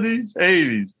 70s,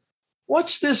 80s.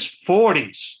 What's this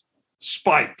 40s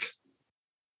spike?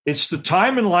 It's the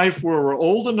time in life where we're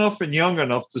old enough and young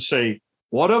enough to say,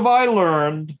 what have I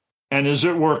learned and is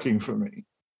it working for me?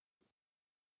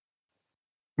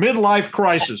 Midlife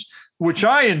crisis, which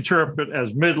I interpret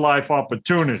as midlife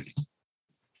opportunity.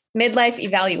 Midlife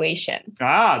evaluation.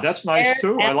 That's nice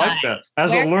too. I like that.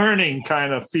 As a learning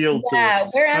kind of feel to it. Yeah,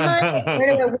 where am I?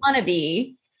 Where do I want to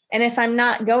be? And if I'm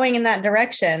not going in that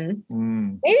direction,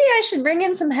 maybe I should bring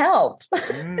in some help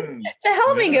to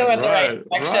help me go in the right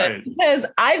direction. Right. Because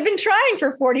I've been trying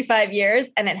for 45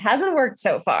 years and it hasn't worked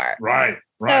so far. Right.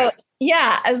 So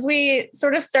Yeah, as we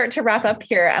sort of start to wrap up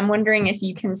here, I'm wondering if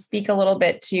you can speak a little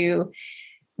bit to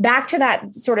back to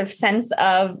that sort of sense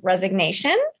of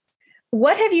resignation.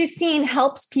 What have you seen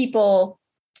helps people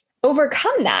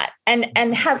overcome that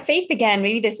and have faith again?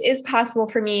 Maybe this is possible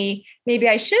for me. Maybe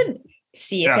I should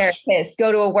see a therapist,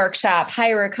 go to a workshop,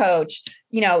 hire a coach,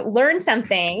 learn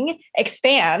something,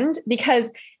 expand,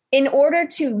 because in order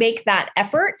to make that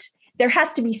effort, there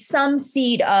has to be some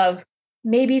seed of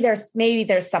maybe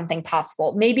there's something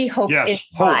possible. Maybe hope is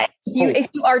live. If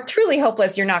you are truly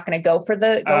hopeless, you're not going to go for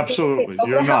the absolutely.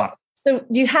 You're not. So,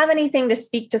 do you have anything to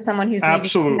speak to someone who's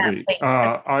absolutely?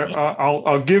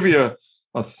 I'll give you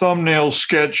a thumbnail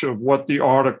sketch of what the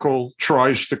article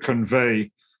tries to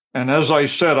convey. And as I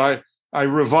said, I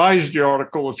revised the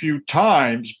article a few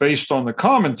times based on the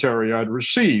commentary I'd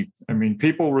received. I mean,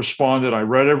 people responded. I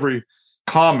read every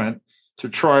comment to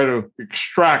try to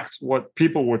extract what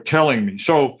people were telling me.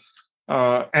 So,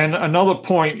 and another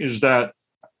point is that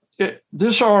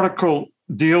this article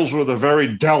deals with a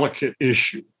very delicate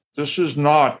issue. This is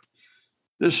not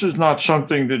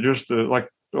something that just like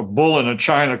a bull in a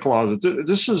china closet.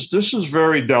 This is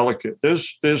very delicate.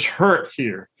 There's hurt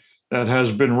here that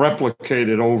has been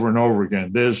replicated over and over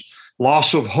again. There's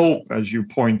loss of hope, as you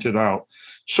pointed out.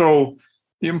 So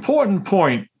the important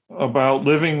point about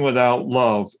living without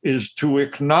love is to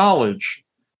acknowledge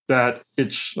that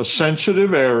it's a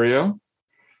sensitive area,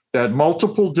 that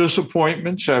multiple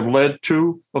disappointments have led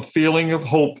to a feeling of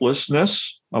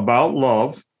hopelessness about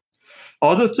love.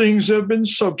 Other things have been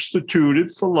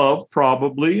substituted for love,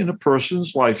 probably in a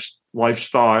person's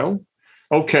lifestyle.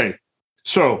 Okay,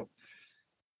 so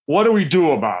what do we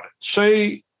do about it? Say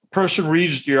a person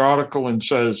reads the article and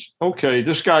says, okay,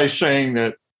 this guy's saying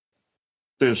that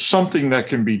there's something that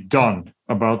can be done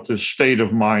about this state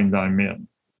of mind I'm in.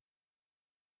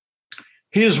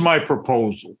 Here's my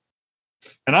proposal.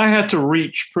 And I had to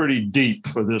reach pretty deep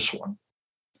for this one.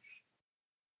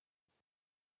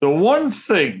 The one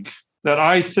thing that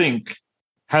I think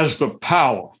has the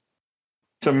power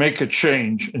to make a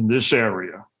change in this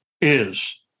area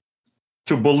is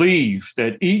to believe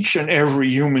that each and every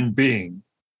human being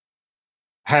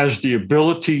has the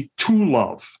ability to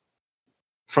love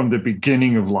from the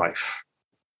beginning of life.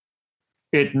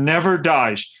 It never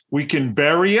dies. We can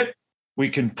bury it. We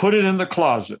can put it in the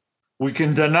closet. We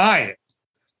can deny it.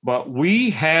 But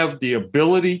we have the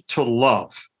ability to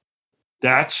love.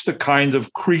 That's the kind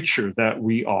of creature that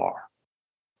we are.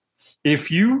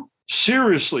 If you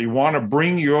seriously want to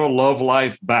bring your love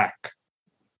life back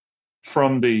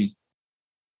from the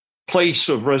place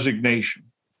of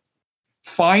resignation,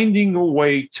 finding a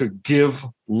way to give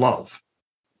love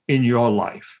in your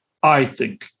life, I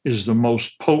think, is the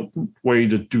most potent way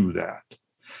to do that.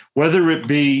 Whether it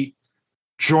be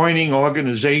joining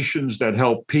organizations that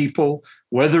help people,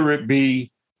 whether it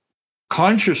be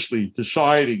consciously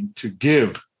deciding to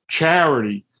give,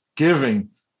 charity, giving,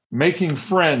 making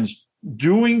friends,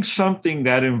 doing something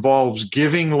that involves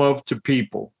giving love to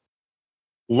people.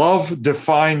 Love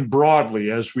defined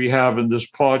broadly, as we have in this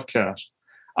podcast.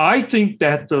 I think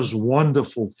that does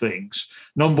wonderful things.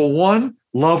 Number one,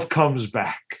 love comes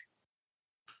back.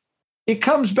 It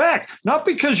comes back, not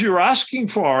because you're asking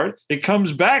for it. It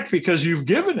comes back because you've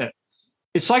given it.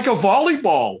 It's like a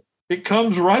volleyball. It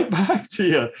comes right back to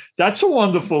you. That's a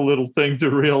wonderful little thing to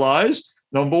realize.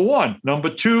 Number one. Number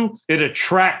two, it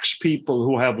attracts people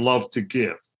who have love to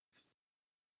give.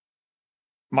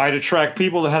 Might attract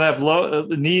people that have love,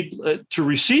 need to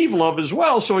receive love as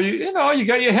well. So you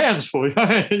got your hands full.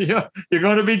 You're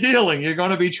going to be dealing. You're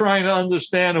going to be trying to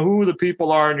understand who the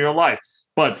people are in your life.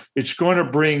 But it's going to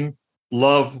bring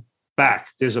love back.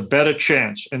 There's a better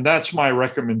chance, and that's my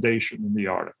recommendation in the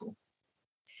article.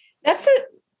 That's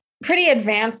a pretty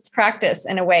advanced practice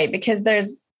in a way, because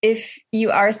if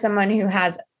you are someone who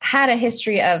has had a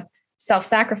history of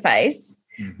self-sacrifice,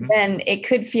 then it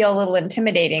could feel a little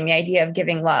intimidating, the idea of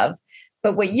giving love.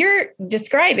 But what you're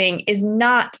describing is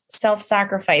not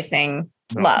self-sacrificing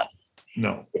love.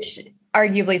 No. Which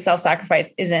arguably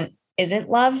self-sacrifice isn't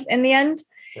love in the end.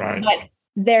 Right. But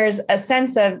there's a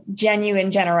sense of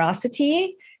genuine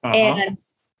generosity and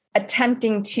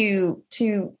attempting to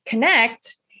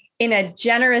connect in a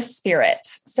generous spirit.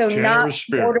 So not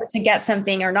in order to get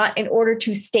something, or not in order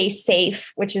to stay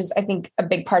safe, which is, I think, a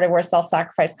big part of where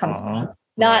self-sacrifice comes from.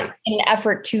 Not in an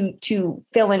effort to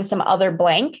fill in some other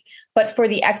blank, but for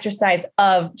the exercise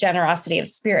of generosity of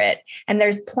spirit. And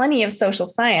there's plenty of social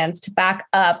science to back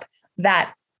up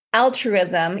that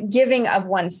altruism, giving of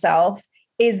oneself,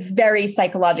 is very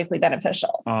psychologically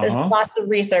beneficial. There's lots of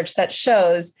research that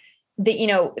shows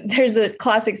there's a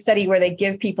classic study where they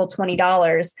give people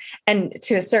 $20 and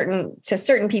to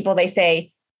certain people, they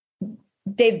say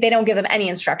they don't give them any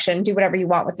instruction, do whatever you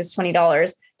want with this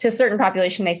 $20. To a certain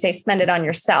population, they say, spend it on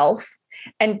yourself.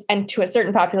 And to a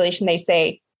certain population, they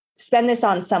say, spend this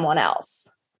on someone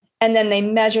else. And then they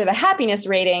measure the happiness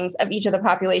ratings of each of the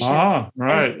populations.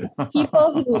 Right.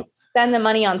 People who spend the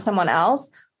money on someone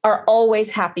else are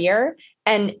always happier,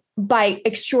 and by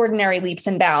extraordinary leaps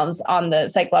and bounds on the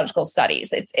psychological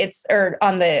studies. It's or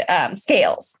on the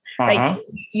scales. Like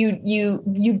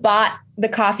you bought the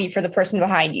coffee for the person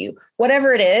behind you.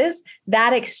 Whatever it is,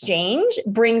 that exchange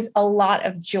brings a lot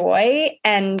of joy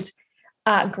and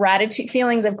gratitude,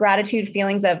 feelings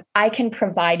of I can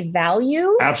provide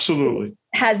value. Absolutely.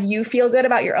 Has you feel good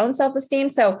about your own self-esteem.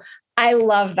 So I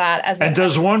love that. And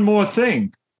does one more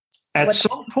thing. At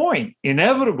some point,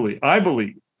 inevitably, I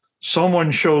believe,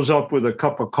 someone shows up with a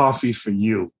cup of coffee for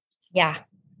you. Yeah.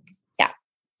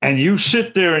 And you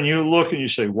sit there and you look and you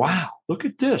say, wow, look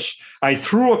at this. I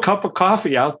threw a cup of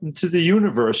coffee out into the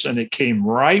universe and it came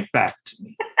right back to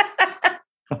me.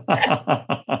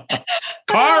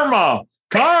 Karma.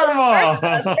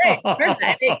 That's right.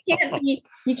 It can't be,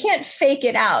 you can't fake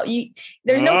it out.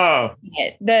 There's no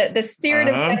faking it. The spirit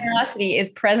of generosity is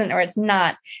present or it's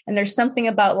not. And there's something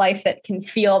about life that can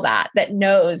feel that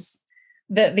knows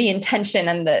the intention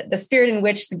and the spirit in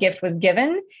which the gift was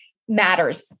given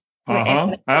matters.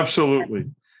 Absolutely.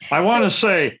 I want to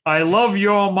say, I love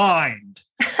your mind.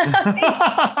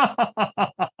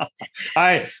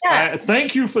 I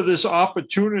thank you for this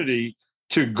opportunity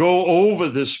to go over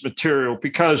this material,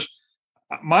 because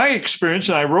my experience,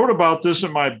 and I wrote about this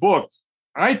in my book,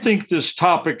 I think this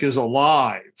topic is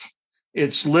alive.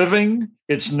 It's living.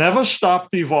 It's never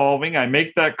stopped evolving. I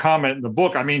make that comment in the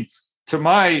book. I mean,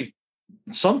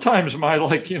 sometimes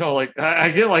I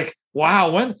get like,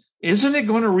 wow, when isn't it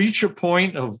going to reach a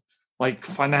point of like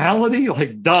finality,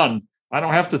 like done? I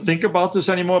don't have to think about this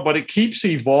anymore, but it keeps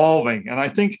evolving. And I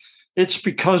think it's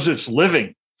because it's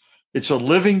living. It's a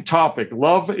living topic.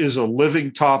 Love is a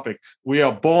living topic. We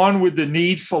are born with the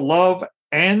need for love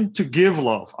and to give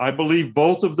love. I believe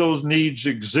both of those needs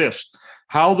exist.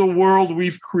 How the world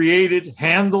we've created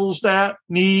handles that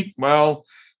need, well,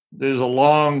 there's a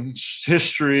long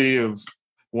history of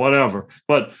whatever.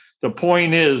 But the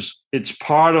point is, it's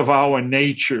part of our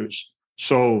natures.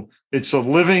 So it's a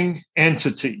living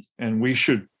entity, and we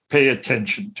should pay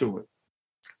attention to it.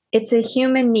 It's a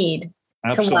human need.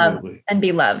 Absolutely. To love and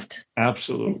be loved.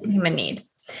 Absolutely. It's a human need.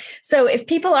 So if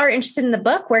people are interested in the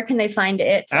book, where can they find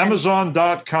it?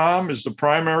 Amazon.com is the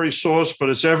primary source,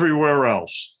 but it's everywhere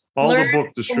else. All the book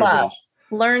distributors.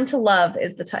 Learn to Love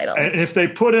is the title. And if they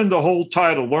put in the whole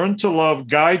title, Learn to Love,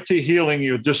 Guide to Healing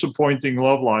Your Disappointing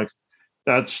Love Life,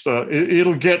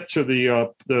 it'll get to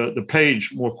the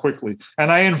page more quickly.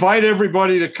 And I invite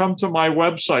everybody to come to my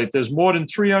website. There's more than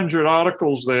 300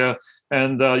 articles there.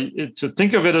 And to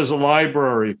think of it as a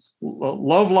library,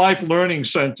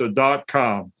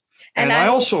 lovelifelearningcenter.com. And I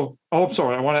also, I'm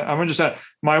going to just add,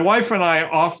 my wife and I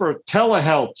offer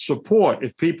telehealth support.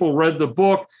 If people read the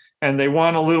book and they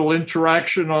want a little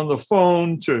interaction on the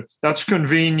phone, that's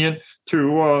convenient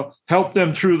to help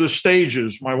them through the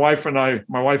stages. My wife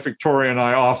Victoria and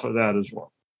I offer that as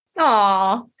well.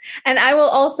 Aw. And I will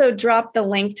also drop the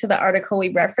link to the article we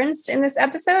referenced in this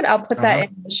episode. I'll put that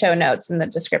in the show notes in the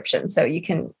description. So you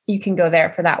can go there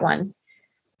for that one.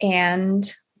 And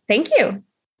thank you.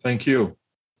 Thank you.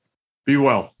 Be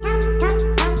well.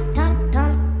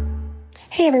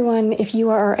 Hey everyone, if you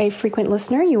are a frequent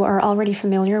listener, you are already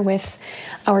familiar with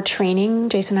our training.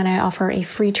 Jason and I offer a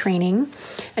free training,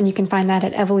 and you can find that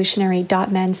at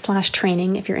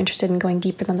evolutionary.men/training if you're interested in going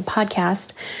deeper than the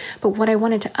podcast. But what I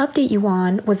wanted to update you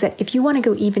on was that if you want to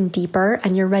go even deeper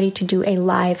and you're ready to do a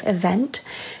live event,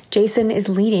 Jason is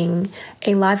leading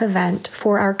a live event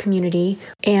for our community,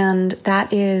 and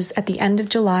that is at the end of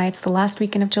July. It's the last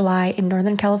weekend of July in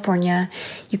Northern California.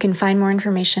 You can find more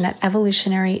information at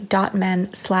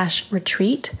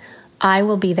evolutionary.men/retreat. I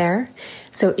will be there.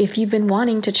 So if you've been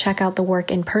wanting to check out the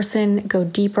work in person, go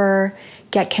deeper,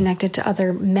 get connected to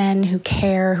other men who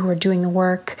care, who are doing the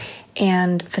work,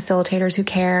 and facilitators who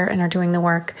care and are doing the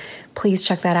work, please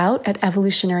check that out at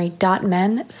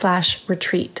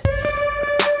evolutionary.men/retreat.